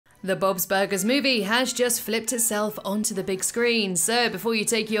The Bob's Burgers movie has just flipped itself onto the big screen, so before you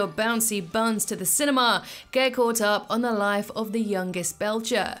take your bouncy buns to the cinema, get caught up on the life of the youngest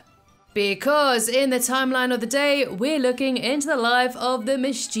Belcher. Because in the timeline of the day, we're looking into the life of the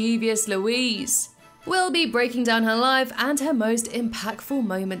mischievous Louise. We'll be breaking down her life and her most impactful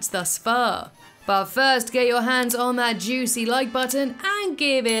moments thus far. But first, get your hands on that juicy like button and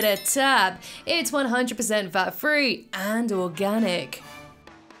give it a tap. It's 100% fat-free and organic.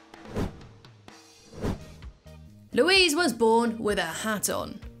 Louise was born with a hat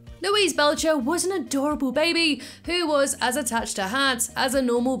on. Louise Belcher was an adorable baby who was as attached to hats as a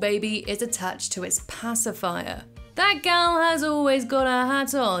normal baby is attached to its pacifier. That gal has always got a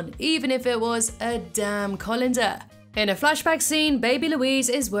hat on, even if it was a damn colander. In a flashback scene, baby Louise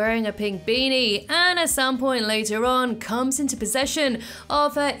is wearing a pink beanie and at some point later on comes into possession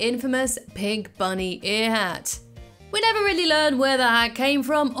of her infamous pink bunny ear hat. We never really learn where the hat came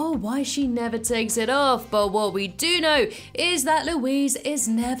from or why she never takes it off, but what we do know is that Louise is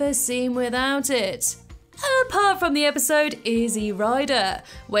never seen without it. Apart from the episode Easy Rider,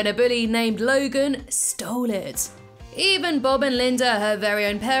 when a bully named Logan stole it. Even Bob and Linda, her very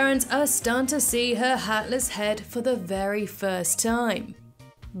own parents, are stunned to see her hatless head for the very first time.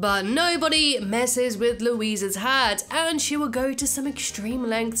 But nobody messes with Louise's hat, and she will go to some extreme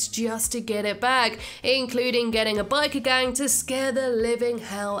lengths just to get it back, including getting a biker gang to scare the living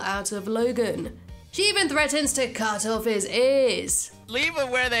hell out of Logan. She even threatens to cut off his ears. Leave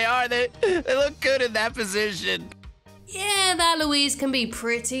them where they are, they look good in that position. Yeah, that Louise can be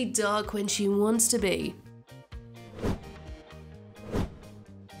pretty dark when she wants to be.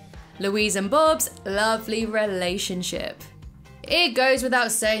 Louise and Bob's lovely relationship. It goes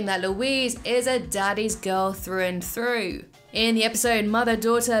without saying that Louise is a daddy's girl through and through. In the episode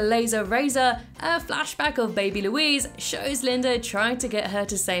Mother-Daughter Laser Razor, a flashback of baby Louise shows Linda trying to get her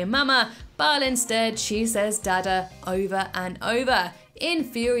to say mama, but instead she says dada over and over,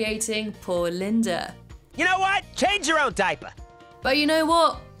 infuriating poor Linda. You know what? Change your own diaper. But you know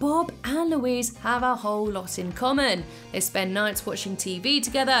what? Bob and Louise have a whole lot in common. They spend nights watching TV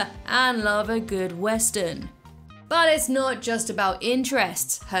together and love a good Western. But it's not just about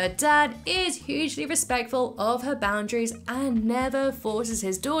interests. Her dad is hugely respectful of her boundaries and never forces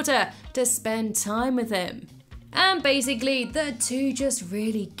his daughter to spend time with him. And basically, the two just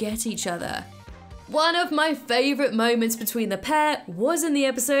really get each other. One of my favourite moments between the pair was in the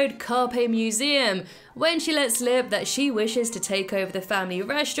episode Carpe Museum, when she let slip that she wishes to take over the family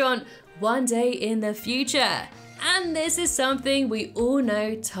restaurant one day in the future. And this is something we all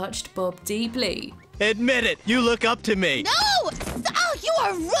know touched Bob deeply. Admit it, you look up to me. No! Oh, you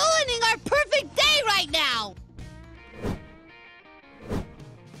are ruining our perfect day right now!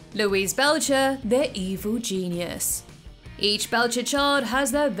 Louise Belcher, the evil genius. Each Belcher child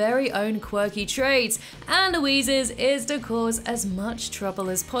has their very own quirky traits, and Louise's is to cause as much trouble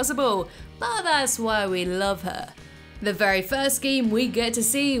as possible, but that's why we love her. The very first scheme we get to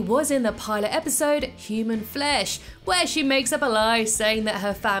see was in the pilot episode Human Flesh, where she makes up a lie saying that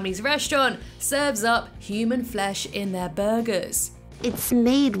her family's restaurant serves up human flesh in their burgers. It's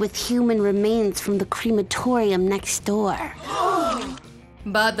made with human remains from the crematorium next door.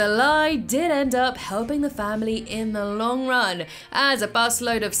 But the lie did end up helping the family in the long run, as a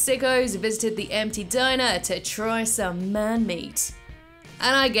busload of sickos visited the empty diner to try some man meat.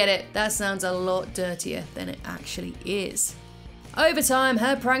 And I get it, that sounds a lot dirtier than it actually is. Over time,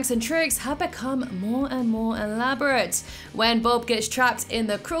 her pranks and tricks have become more and more elaborate. When Bob gets trapped in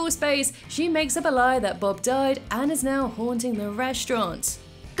the crawl space, she makes up a lie that Bob died and is now haunting the restaurant.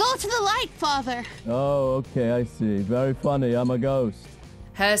 Go to the light, Father. Oh, okay, I see. Very funny, I'm a ghost.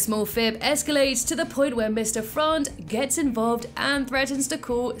 Her small fib escalates to the point where Mr. Front gets involved and threatens to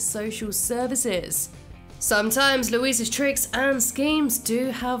call social services. Sometimes Louise's tricks and schemes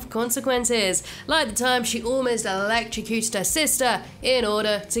do have consequences, like the time she almost electrocuted her sister in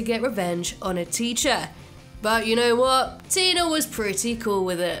order to get revenge on a teacher. But you know what? Tina was pretty cool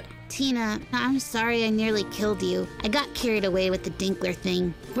with it. Tina, I'm sorry I nearly killed you. I got carried away with the Dinkler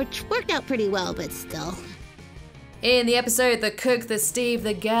thing, which worked out pretty well, but still. In the episode The Cook, the Steve,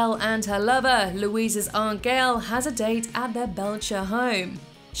 the Gal and her lover, Louise's Aunt Gail has a date at their Belcher home.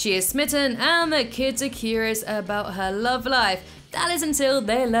 She is smitten and the kids are curious about her love life. That is until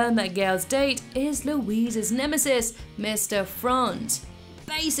they learn that Gail's date is Louise's nemesis, Mr. Front.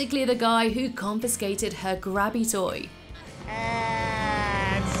 Basically the guy who confiscated her grabby toy.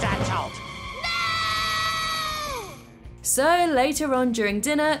 And satchel. So later on during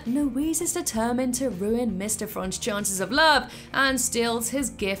dinner, Louise is determined to ruin Mr. Front's chances of love and steals his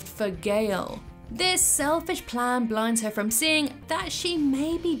gift for Gail. This selfish plan blinds her from seeing that she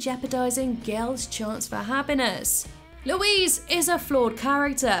may be jeopardizing Gail's chance for happiness. Louise is a flawed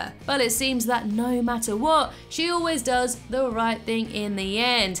character, but it seems that no matter what, she always does the right thing in the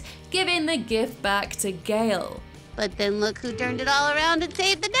end, giving the gift back to Gail. But then look who turned it all around and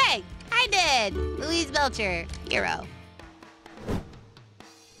saved the day. I did. Louise Belcher, hero.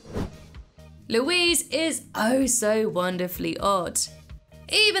 Louise is oh so wonderfully odd.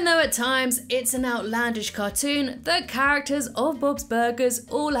 Even though at times it's an outlandish cartoon, the characters of Bob's Burgers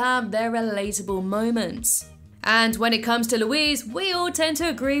all have their relatable moments. And when it comes to Louise, we all tend to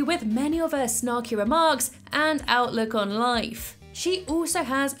agree with many of her snarky remarks and outlook on life. She also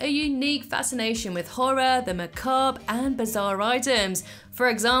has a unique fascination with horror, the macabre, and bizarre items. For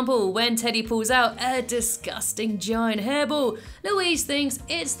example, when Teddy pulls out a disgusting giant hairball, Louise thinks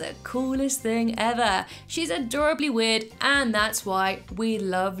it's the coolest thing ever. She's adorably weird, and that's why we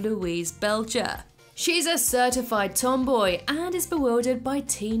love Louise Belcher. She's a certified tomboy and is bewildered by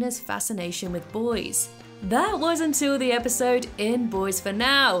Tina's fascination with boys. That was until the episode in Boys for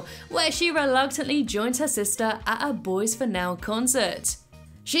Now, where she reluctantly joins her sister at a Boys for Now concert.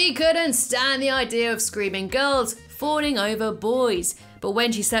 She couldn't stand the idea of screaming girls fawning over boys, but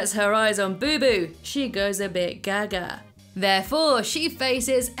when she sets her eyes on Boo Boo, she goes a bit gaga. Therefore, she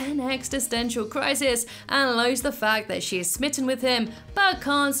faces an existential crisis and loathes the fact that she is smitten with him, but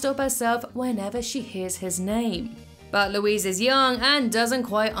can't stop herself whenever she hears his name. But Louise is young and doesn't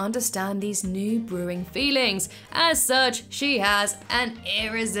quite understand these new brewing feelings. As such, she has an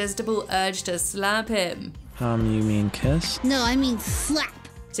irresistible urge to slap him. You mean kiss? No, I mean slap.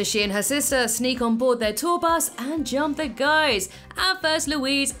 So she and her sister sneak on board their tour bus and jump the guys. At first,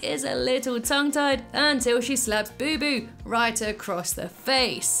 Louise is a little tongue-tied until she slaps Boo Boo right across the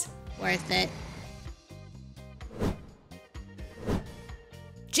face. Worth it.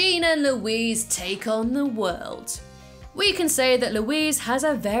 Jean and Louise take on the world. We can say that Louise has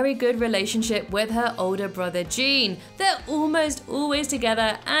a very good relationship with her older brother Jean. They're almost always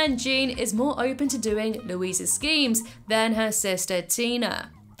together, and Jean is more open to doing Louise's schemes than her sister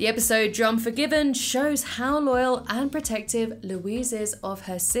Tina. The episode Drum Forgiven shows how loyal and protective Louise is of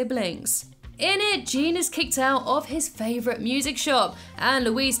her siblings. In it, Jean is kicked out of his favourite music shop, and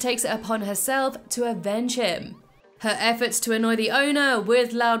Louise takes it upon herself to avenge him. Her efforts to annoy the owner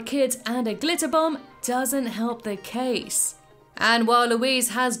with loud kids and a glitter bomb doesn't help the case. And while Louise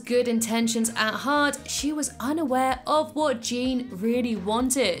has good intentions at heart, she was unaware of what Jean really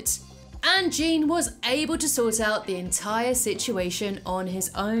wanted. And Jean was able to sort out the entire situation on his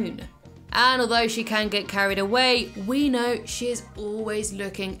own. And although she can get carried away, we know she is always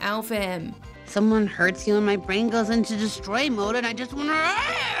looking out for him. Someone hurts you and my brain goes into destroy mode and I just want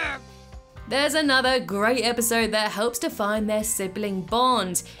to... There's another great episode that helps define their sibling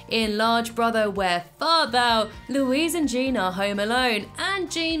bond. In Large Brother Where Art Thou, Louise and Jean are home alone,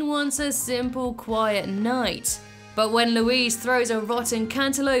 and Jean wants a simple, quiet night. But when Louise throws a rotten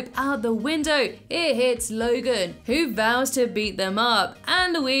cantaloupe out the window, it hits Logan, who vows to beat them up,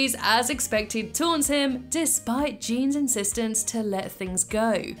 and Louise, as expected, taunts him despite Jean's insistence to let things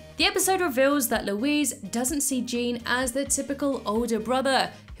go. The episode reveals that Louise doesn't see Jean as the typical older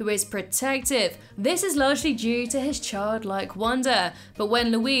brother who is protective. This is largely due to his childlike wonder, but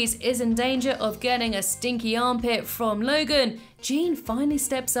when Louise is in danger of getting a stinky armpit from Logan, Jean finally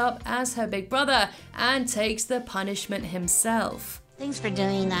steps up as her big brother and takes the punishment himself. Thanks for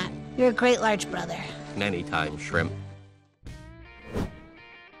doing that. You're a great large brother. Anytime, shrimp.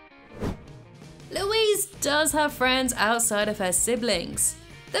 Louise does have friends outside of her siblings.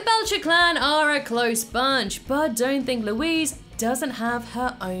 The Belcher clan are a close bunch, but don't think Louise doesn't have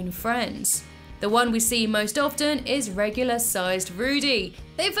her own friends. The one we see most often is regular-sized Rudy.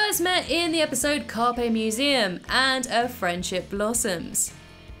 They first met in the episode Carpe Museum, and a friendship blossoms.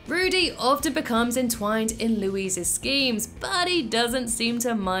 Rudy often becomes entwined in Louise's schemes, but he doesn't seem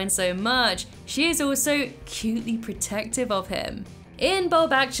to mind so much. She is also cutely protective of him. In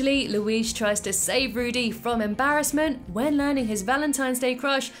Bob Actually, Louise tries to save Rudy from embarrassment when learning his Valentine's Day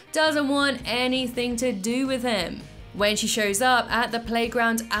crush doesn't want anything to do with him. When she shows up at the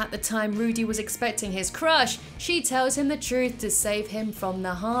playground at the time Rudy was expecting his crush, she tells him the truth to save him from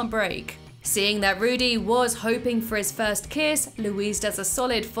the heartbreak. Seeing that Rudy was hoping for his first kiss, Louise does a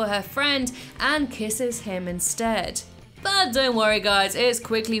solid for her friend and kisses him instead. But don't worry guys, it's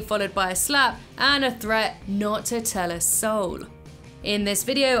quickly followed by a slap and a threat not to tell a soul. In this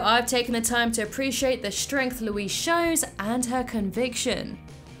video, I've taken the time to appreciate the strength Louise shows and her conviction.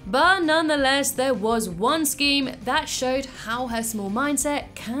 But nonetheless, there was one scheme that showed how her small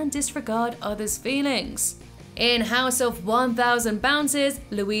mindset can disregard others' feelings. In House of 1000 Bounties,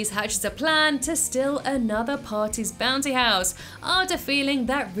 Louise hatches a plan to steal another party's bounty house after feeling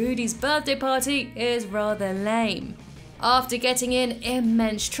that Rudy's birthday party is rather lame. After getting in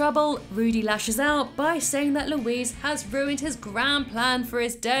immense trouble, Rudy lashes out by saying that Louise has ruined his grand plan for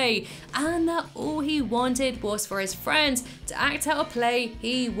his day and that all he wanted was for his friends to act out a play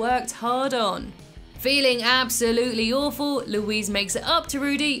he worked hard on. Feeling absolutely awful, Louise makes it up to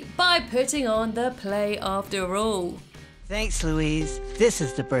Rudy by putting on the play after all. Thanks, Louise. This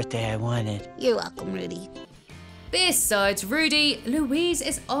is the birthday I wanted. You're welcome, Rudy. Besides Rudy, Louise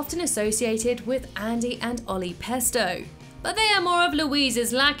is often associated with Andy and Ollie Pesto, but they are more of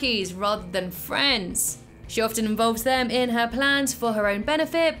Louise's lackeys rather than friends. She often involves them in her plans for her own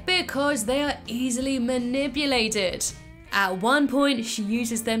benefit because they are easily manipulated. At one point, she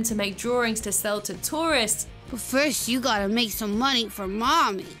uses them to make drawings to sell to tourists. But first, you gotta make some money for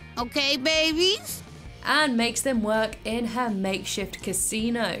Mommy. Okay, babies? And makes them work in her makeshift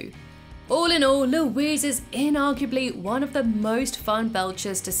casino. All in all, Louise is inarguably one of the most fun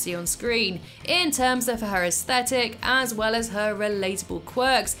Belchers to see on screen, in terms of her aesthetic as well as her relatable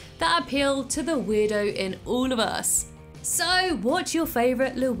quirks that appeal to the weirdo in all of us. So, what's your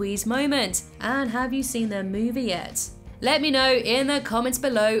favourite Louise moment? And have you seen the movie yet? Let me know in the comments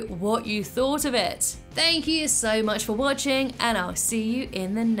below what you thought of it. Thank you so much for watching, and I'll see you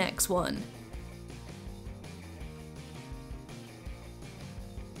in the next one.